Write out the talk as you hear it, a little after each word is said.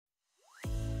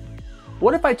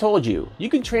What if I told you you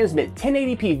can transmit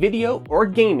 1080p video or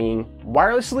gaming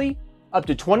wirelessly up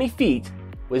to 20 feet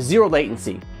with zero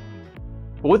latency?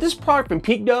 But with this product from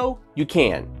PeakDo, you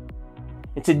can.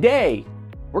 And today,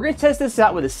 we're going to test this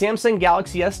out with a Samsung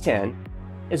Galaxy S10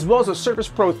 as well as a Surface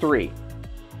Pro 3.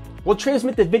 We'll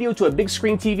transmit the video to a big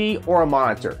screen TV or a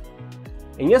monitor.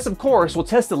 And yes, of course, we'll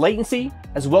test the latency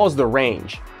as well as the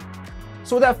range.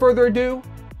 So without further ado,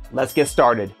 let's get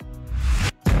started.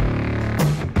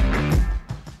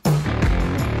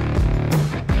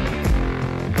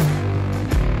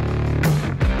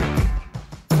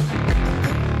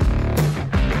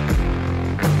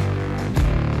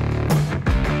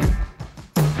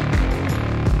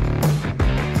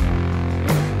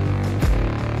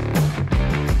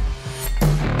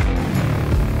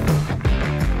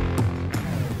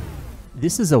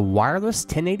 This is a wireless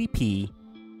 1080p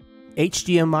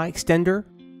HDMI extender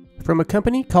from a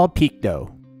company called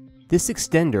PeakDo. This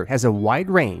extender has a wide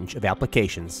range of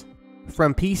applications,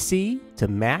 from PC to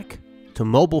Mac to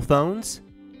mobile phones,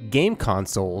 game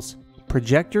consoles,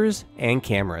 projectors, and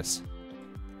cameras.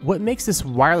 What makes this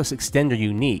wireless extender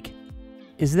unique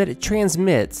is that it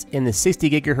transmits in the 60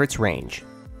 GHz range,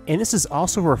 and this is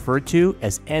also referred to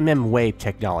as wave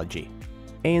technology.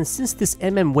 And since this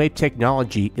wave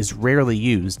technology is rarely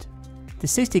used, the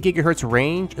 60 GHz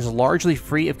range is largely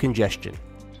free of congestion,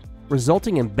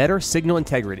 resulting in better signal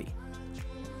integrity.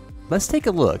 Let's take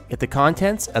a look at the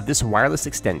contents of this wireless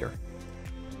extender.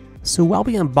 So while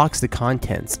we unbox the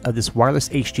contents of this wireless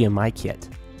HDMI kit,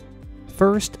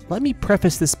 first let me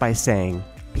preface this by saying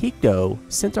PeakDo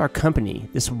sent our company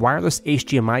this wireless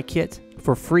HDMI kit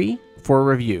for free for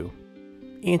a review.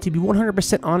 And to be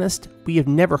 100% honest, we have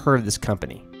never heard of this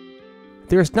company.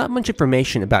 There is not much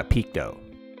information about PeakDo,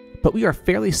 but we are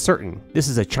fairly certain this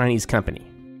is a Chinese company.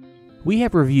 We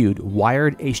have reviewed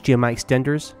wired HDMI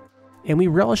extenders, and we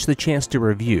relish the chance to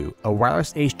review a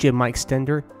wireless HDMI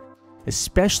extender,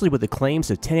 especially with the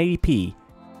claims of 1080p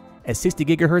at 60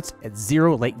 GHz at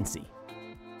zero latency.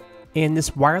 And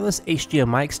this wireless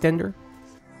HDMI extender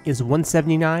is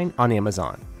 $179 on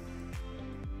Amazon.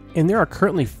 And there are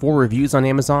currently 4 reviews on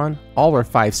Amazon, all are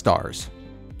 5 stars.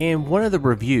 And one of the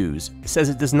reviews says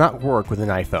it does not work with an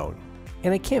iPhone.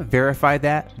 And I can't verify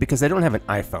that because I don't have an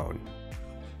iPhone.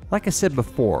 Like I said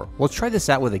before, we'll try this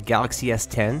out with a Galaxy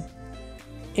S10.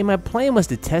 And my plan was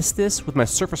to test this with my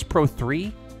Surface Pro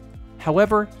 3.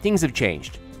 However, things have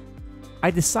changed.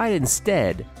 I decided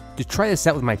instead to try this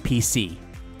out with my PC,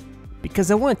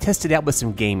 because I want to test it out with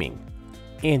some gaming.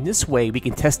 And this way we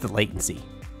can test the latency.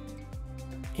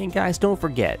 And guys, don't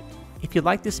forget, if you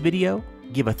like this video,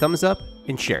 give a thumbs up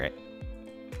and share it.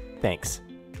 Thanks.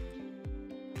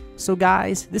 So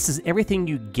guys, this is everything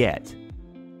you get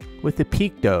with the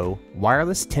PeakDo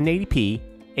wireless 1080p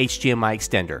HDMI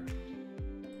extender.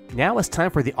 Now it's time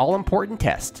for the all-important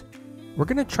test. We're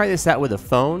going to try this out with a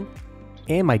phone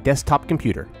and my desktop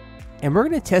computer. And we're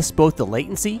going to test both the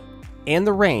latency and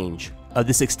the range of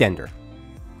this extender.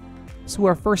 So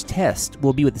our first test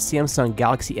will be with the Samsung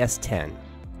Galaxy S10.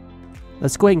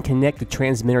 Let's go ahead and connect the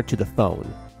transmitter to the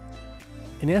phone.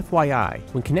 And FYI,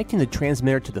 when connecting the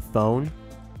transmitter to the phone,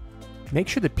 make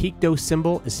sure the PeakDo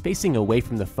symbol is facing away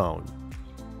from the phone,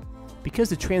 because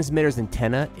the transmitter's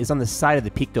antenna is on the side of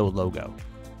the PeakDo logo.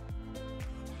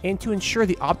 And to ensure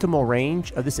the optimal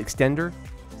range of this extender,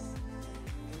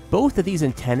 both of these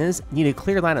antennas need a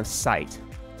clear line of sight,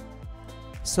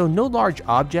 so no large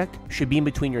object should be in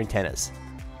between your antennas.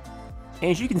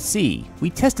 And as you can see, we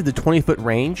tested the 20-foot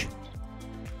range,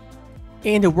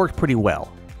 and it worked pretty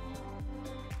well.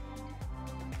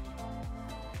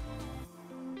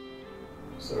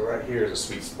 So right here is a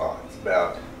sweet spot. It's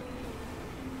about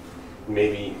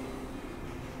maybe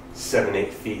 7-8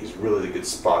 feet is really the good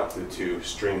spot to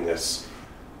stream this.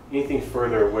 Anything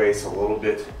further away is a little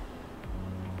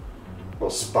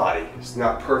spotty. It's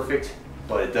not perfect,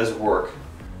 but it does work.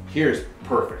 Here's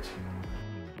perfect.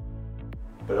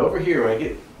 But over here, when I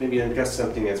get, maybe I've got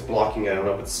something that's blocking, I don't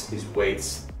know if it's these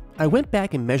weights. I went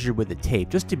back and measured with the tape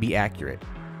just to be accurate,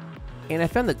 and I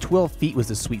found that 12 feet was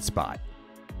the sweet spot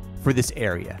for this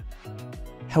area.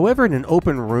 However, in an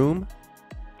open room,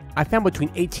 I found between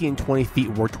 18 and 20 feet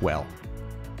worked well.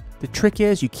 The trick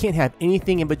is you can't have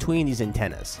anything in between these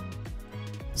antennas.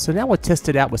 So now we'll test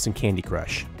it out with some Candy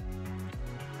Crush.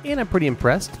 And I'm pretty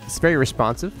impressed. It's very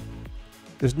responsive.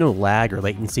 There's no lag or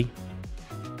latency.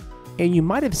 And you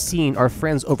might have seen our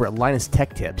friends over at Linus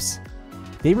Tech Tips.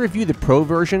 They reviewed the Pro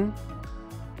version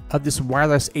of this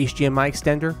wireless HDMI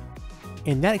extender,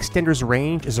 and that extender's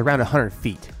range is around 100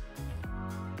 feet.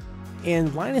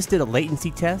 And Linus did a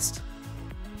latency test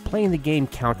playing the game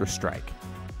Counter-Strike.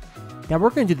 Now we're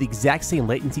going to do the exact same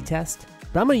latency test,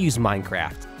 but I'm going to use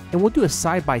Minecraft, and we'll do a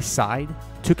side-by-side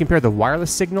to compare the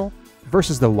wireless signal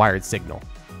versus the wired signal.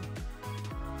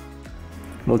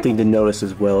 One thing to notice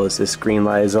as well is this green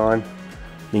light is on,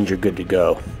 means you're good to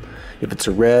go. If it's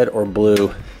a red or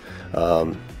blue,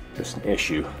 there's an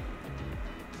issue.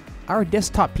 Our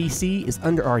desktop PC is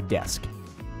under our desk,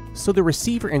 so the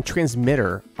receiver and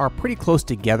transmitter are pretty close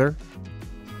together.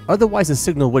 Otherwise the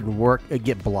signal wouldn't work, it'd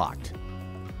get blocked.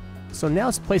 So now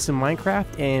let's play some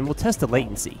Minecraft and we'll test the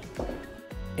latency.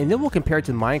 And then we'll compare it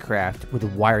to Minecraft with a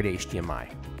wired HDMI.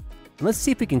 And let's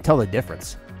see if we can tell the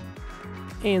difference.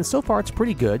 And so far it's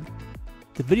pretty good.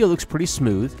 The video looks pretty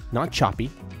smooth, not choppy.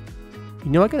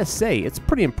 You know, I gotta say, it's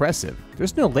pretty impressive.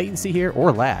 There's no latency here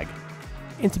or lag.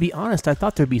 And to be honest, I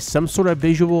thought there'd be some sort of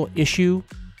visual issue,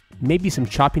 maybe some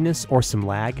choppiness or some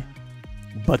lag,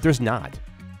 but there's not.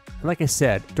 And like I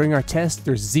said, during our test,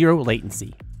 there's zero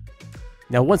latency.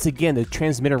 Now once again, the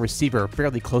transmitter and receiver are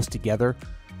fairly close together.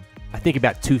 I think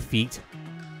about 2 feet.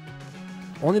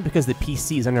 Only because the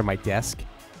PC is under my desk.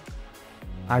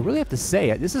 I really have to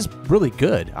say, this is really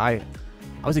good. I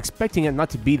was expecting it not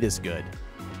to be this good.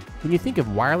 When you think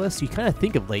of wireless, you kind of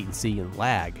think of latency and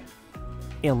lag,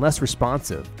 and less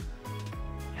responsive.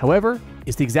 However,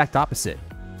 it's the exact opposite.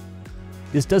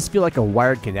 This does feel like a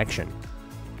wired connection.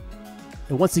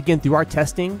 And once again, through our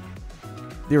testing,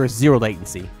 there is zero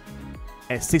latency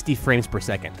at 60 frames per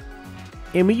second.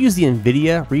 And we use the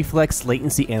NVIDIA Reflex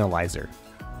Latency Analyzer.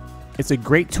 It's a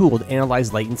great tool to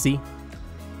analyze latency.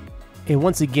 And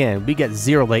once again, we get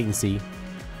zero latency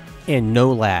and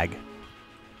no lag,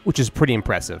 which is pretty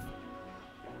impressive.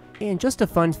 And just a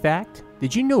fun fact,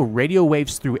 did you know radio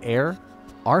waves through air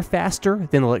are faster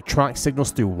than electronic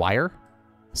signals through wire?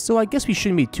 So I guess we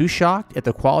shouldn't be too shocked at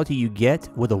the quality you get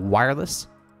with a wireless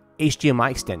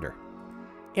HDMI extender.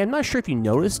 And I'm not sure if you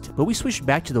noticed, but we switched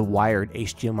back to the wired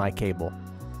HDMI cable.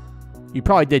 You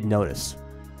probably did notice.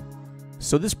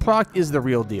 So this product is the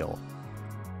real deal.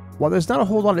 While there's not a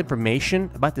whole lot of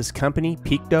information about this company,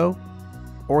 PeakDo,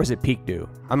 or is it PeakDo?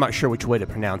 I'm not sure which way to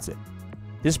pronounce it.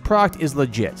 This product is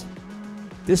legit.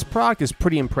 This product is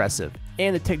pretty impressive,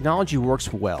 and the technology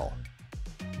works well.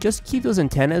 Just keep those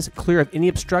antennas clear of any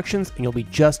obstructions and you'll be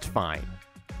just fine.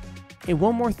 And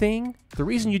one more thing, the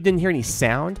reason you didn't hear any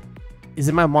sound is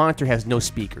that my monitor has no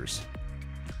speakers.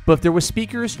 But if there was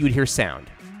speakers, you'd hear sound.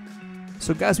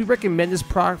 So guys, we recommend this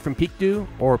product from PeakDo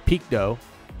or PeakDo,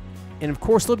 and of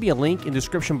course there'll be a link in the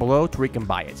description below to where you can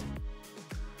buy it.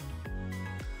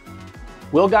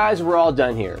 Well guys, we're all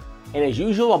done here. And as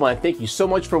usual, I want to thank you so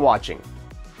much for watching.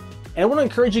 And I want to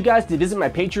encourage you guys to visit my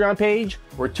Patreon page,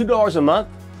 where $2 a month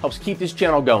helps keep this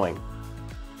channel going.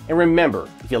 And remember,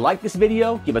 if you like this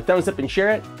video, give a thumbs up and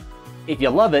share it. If you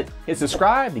love it, hit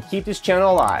subscribe to keep this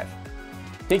channel alive.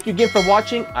 Thank you again for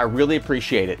watching, I really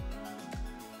appreciate it.